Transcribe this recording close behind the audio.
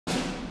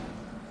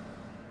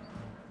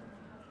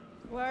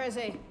Where is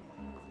he?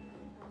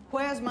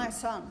 Where's my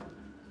son?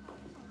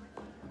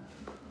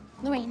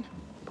 Lorraine,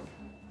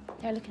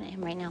 they're looking at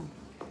him right now.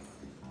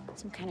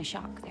 Some kind of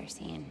shock, they're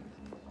saying.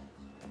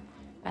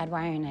 Bad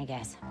wiring, I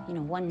guess. You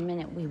know, 1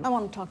 minute I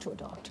want to talk to a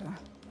doctor,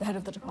 the head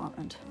of the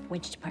department.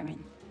 Which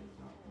department?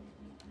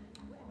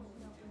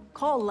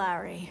 Call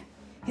Larry.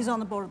 He's on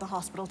the board of the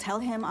hospital. Tell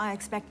him I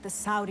expect the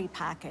Saudi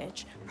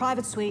package.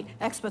 Private suite,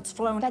 experts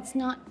flown. That's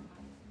not...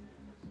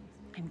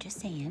 I'm just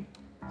saying.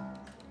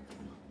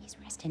 He's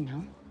resting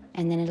now.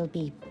 And then it'll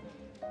be,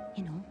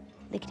 you know,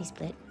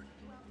 lickety-split.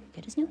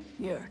 Good as new.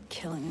 You're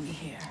killing me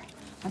here.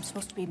 I'm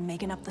supposed to be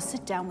making up the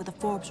sit-down with a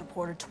Forbes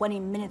reporter 20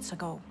 minutes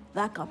ago.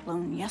 That got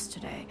blown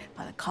yesterday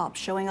by the cops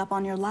showing up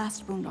on your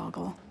last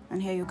boondoggle.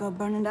 And here you go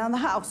burning down the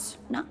house.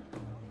 No,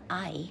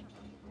 I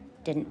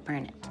didn't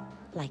burn it,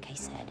 like I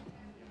said.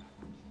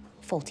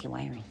 Faulty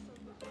wiring.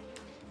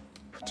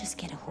 We'll just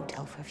get a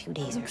hotel for a few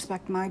days. You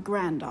expect my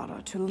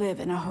granddaughter to live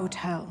in a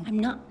hotel? I'm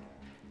not.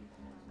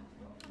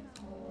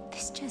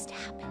 This just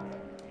happened.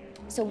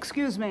 So...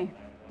 Excuse me.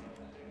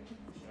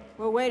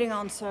 We're waiting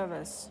on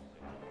service.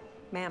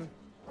 Ma'am,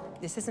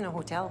 this isn't a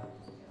hotel.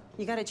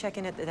 You gotta check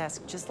in at the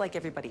desk, just like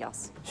everybody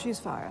else. She's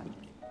fired.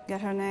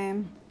 Get her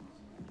name?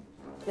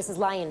 Mrs.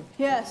 Lyon.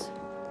 Yes.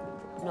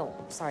 No,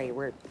 sorry,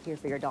 we're here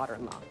for your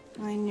daughter-in-law.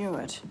 I knew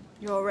it.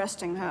 You're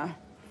arresting her.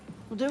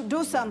 Well,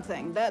 do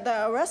something.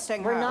 They're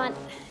arresting her. We're not.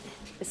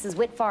 This is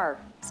Whit Farr,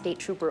 state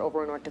trooper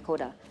over in North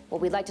Dakota. Well,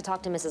 we'd like to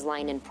talk to Mrs.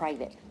 Lyon in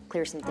private,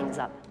 clear some things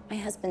up. My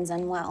husband's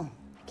unwell.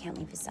 I can't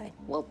leave his side.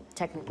 Well,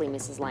 technically,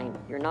 Mrs. Lyon,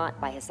 you're not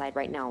by his side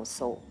right now,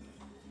 so...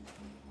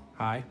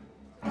 Hi.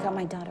 I got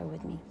my daughter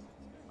with me.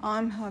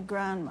 I'm her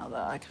grandmother.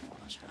 I can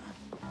watch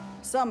her.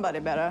 Somebody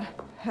better.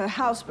 Her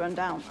house burned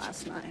down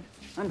last night,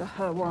 under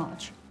her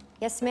watch.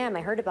 Yes, ma'am,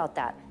 I heard about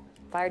that.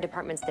 Fire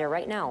department's there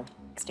right now,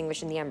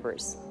 extinguishing the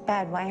embers.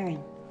 Bad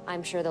wiring.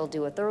 I'm sure they'll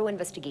do a thorough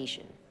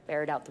investigation,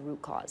 ferret out the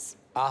root cause.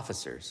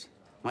 Officers,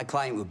 my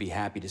client would be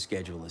happy to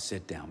schedule a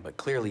sit-down, but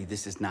clearly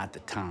this is not the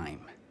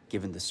time,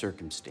 given the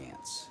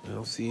circumstance.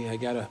 Well, see, I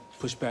gotta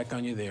push back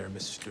on you there,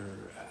 Mr.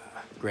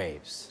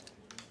 Graves,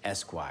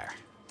 Esquire.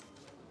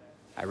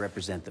 I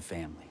represent the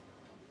family.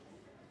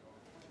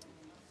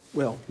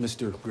 Well,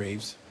 Mr.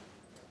 Graves,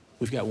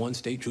 we've got one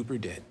state trooper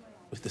dead,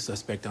 with the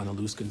suspect on the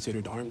loose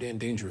considered armed and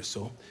dangerous,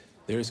 so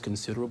there's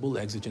considerable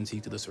exigency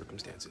to the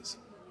circumstances.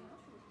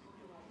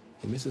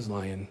 And Mrs.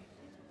 Lyon,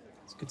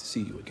 it's good to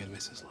see you again,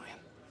 Mrs. Lyon.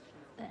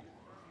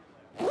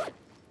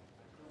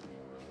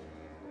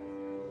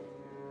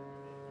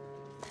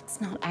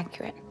 That's not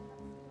accurate.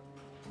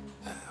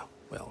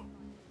 Well,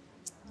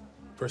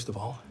 first of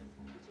all,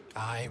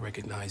 I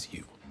recognize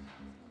you.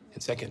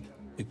 And second,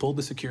 we pulled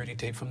the security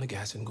tape from the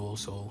gas and goal,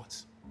 so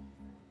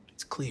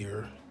it's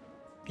clear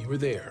you were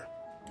there.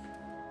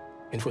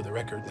 And for the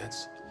record,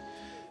 that's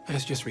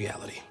just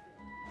reality.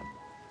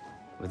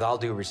 With all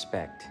due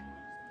respect,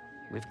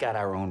 we've got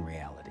our own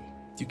reality.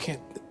 You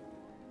can't...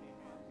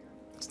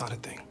 It's not a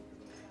thing.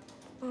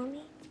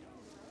 Mommy?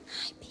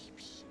 Hi,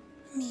 baby.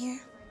 I'm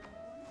here.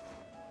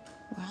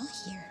 We're all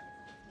here.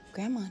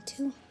 Grandma,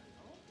 too.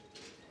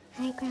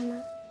 Hi,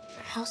 Grandma.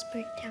 Our house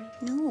burnt down.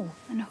 No.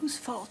 And whose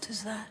fault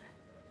is that?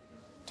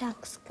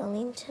 Doc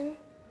Skellington.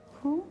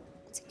 Who?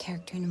 It's a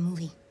character in a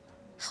movie.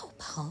 How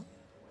about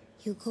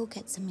you go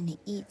get something to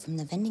eat from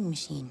the vending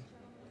machine,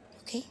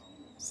 okay?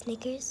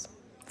 Snickers?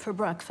 For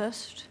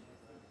breakfast?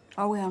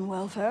 Are we on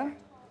welfare?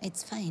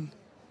 It's fine.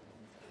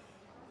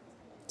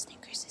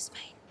 Snickers is fine.